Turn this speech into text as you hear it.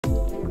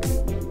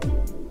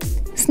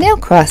Snail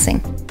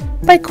Crossing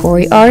by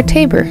Corey R.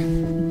 Tabor.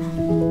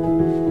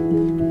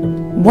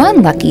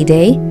 One lucky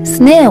day,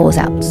 Snail was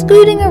out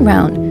scooting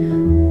around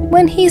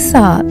when he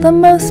saw the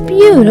most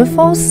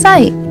beautiful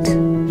sight.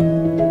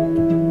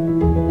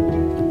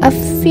 A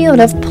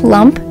field of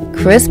plump,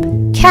 crisp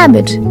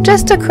cabbage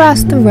just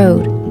across the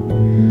road.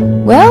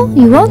 "Well,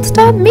 you won't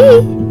stop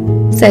me,"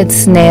 said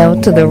Snail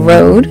to the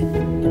road.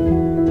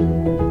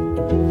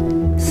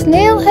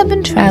 Snail had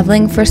been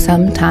traveling for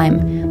some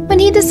time when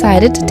he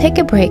decided to take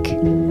a break.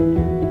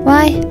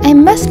 "Why, I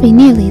must be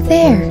nearly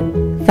there,"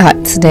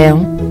 thought Snail.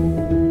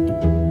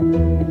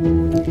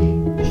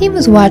 He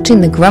was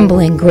watching the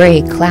grumbling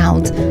gray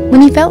clouds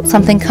when he felt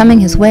something coming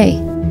his way.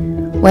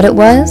 What it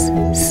was,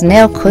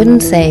 Snail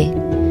couldn't say,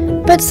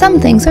 but some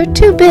things are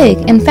too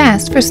big and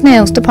fast for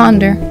snails to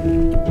ponder.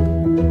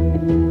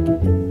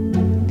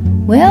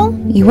 "Well,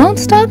 you won't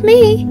stop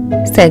me,"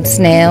 said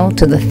Snail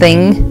to the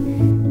thing.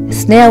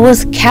 Snail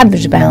was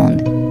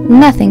cabbage-bound.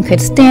 Nothing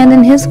could stand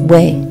in his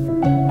way.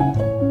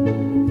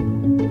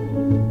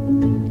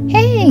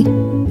 "Hey,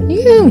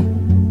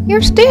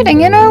 you're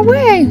standing in our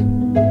way.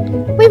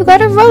 We've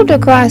got a road to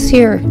cross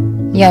here,"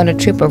 yelled a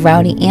troop of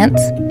rowdy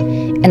ants,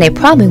 and they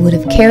probably would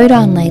have carried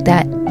on like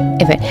that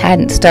if it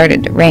hadn't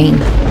started to rain.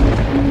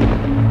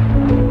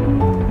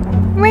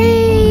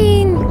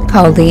 "Rain!"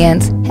 called the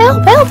ants.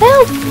 "Help, help,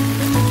 help!"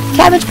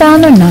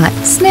 Cabbage-bound or not,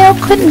 Snail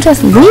couldn't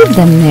just leave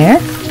them there.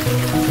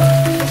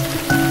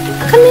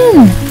 "Come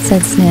in,"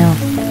 said Snail.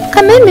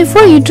 "Come in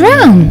before you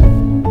drown."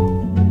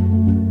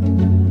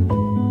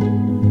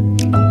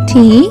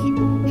 "Tea?"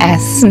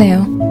 asked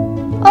Snail.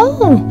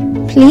 "Oh,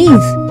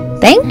 please,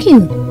 thank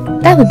you.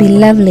 That would be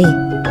lovely,"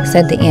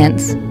 said the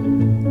ants.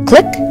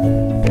 Click!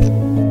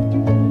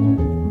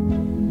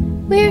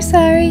 "We're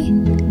sorry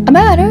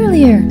about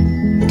earlier.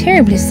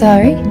 Terribly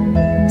sorry.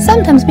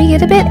 Sometimes we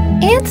get a bit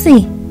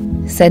antsy,"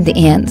 said the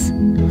ants.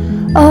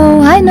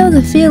 "Oh, I know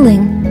the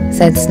feeling,"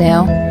 said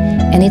Snail,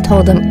 and he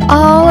told them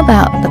all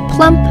about the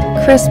plump,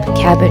 crisp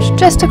cabbage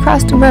just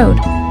across the road.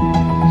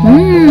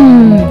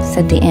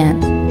 Said the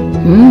ants.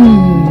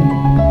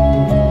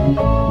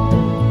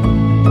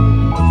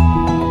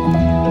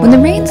 When the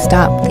rain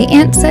stopped, the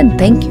ants said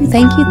thank you,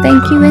 thank you,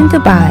 thank you, and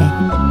goodbye.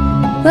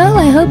 "Well,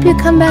 I hope you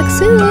come back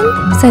soon,"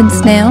 said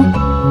Snail.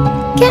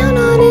 "Count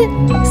on it,"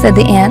 said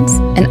the ants,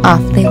 and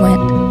off they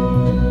went.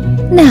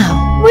 "Now,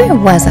 where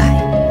was I?"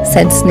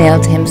 said Snail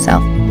to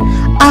himself.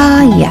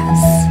 "Ah, yes."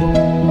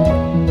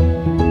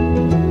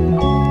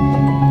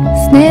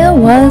 Snail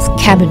was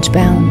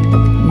cabbage-bound.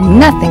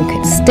 Nothing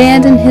could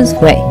stand in his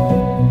way.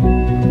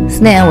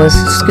 Snail was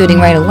scooting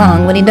right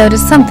along when he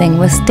noticed something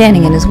was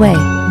standing in his way.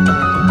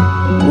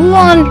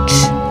 "Lunch,"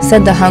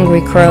 said the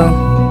hungry crow.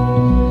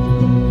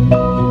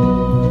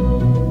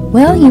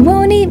 "Well, you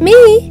won't eat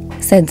me,"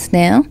 said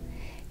Snail.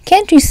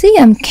 "Can't you see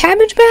I'm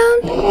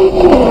cabbage-bound?"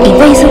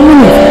 Evasive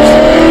maneuvers.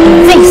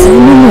 Evasive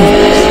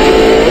maneuvers.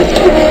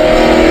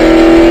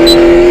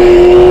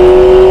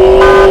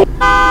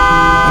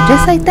 And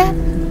just like that,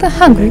 the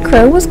hungry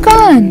crow was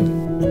gone.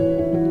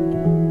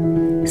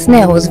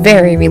 Snail was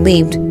very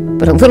relieved,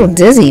 but a little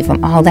dizzy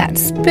from all that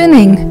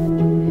spinning.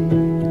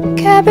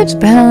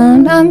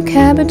 "Cabbage-bound, I'm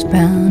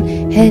cabbage-bound,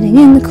 heading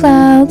in the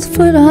clouds,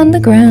 foot on the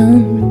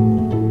ground."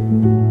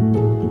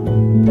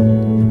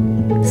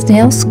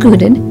 Snail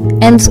scooted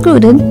and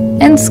scooted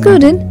and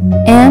scooted,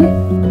 and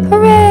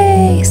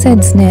 "Hooray!"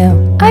 said Snail.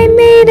 "I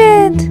made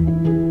it!"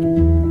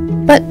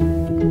 But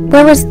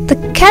where was the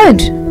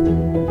cabbage?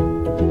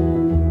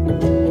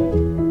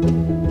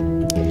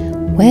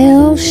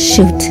 "Well,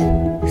 shoot,"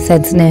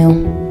 said Snail.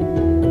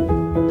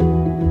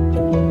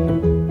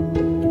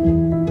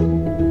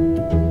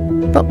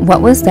 But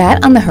what was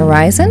that on the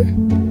horizon?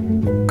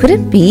 Could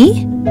it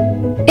be?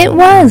 It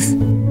was!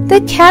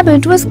 The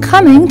cabbage was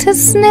coming to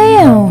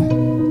Snail!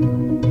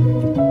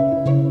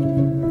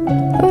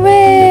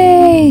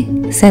 "Hooray!"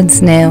 said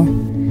Snail.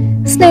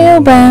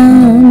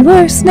 "Snail-bound,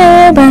 we're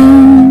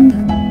snail-bound."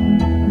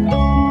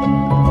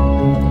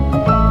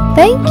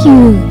 "Thank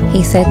you,"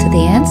 he said to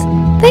the ants.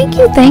 "Thank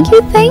you, thank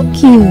you,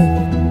 thank you."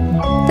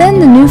 Then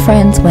the new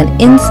friends went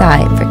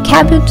inside for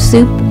cabbage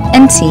soup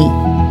and tea,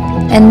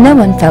 and no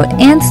one felt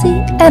antsy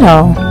at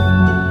all.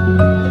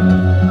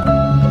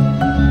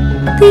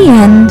 The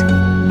end.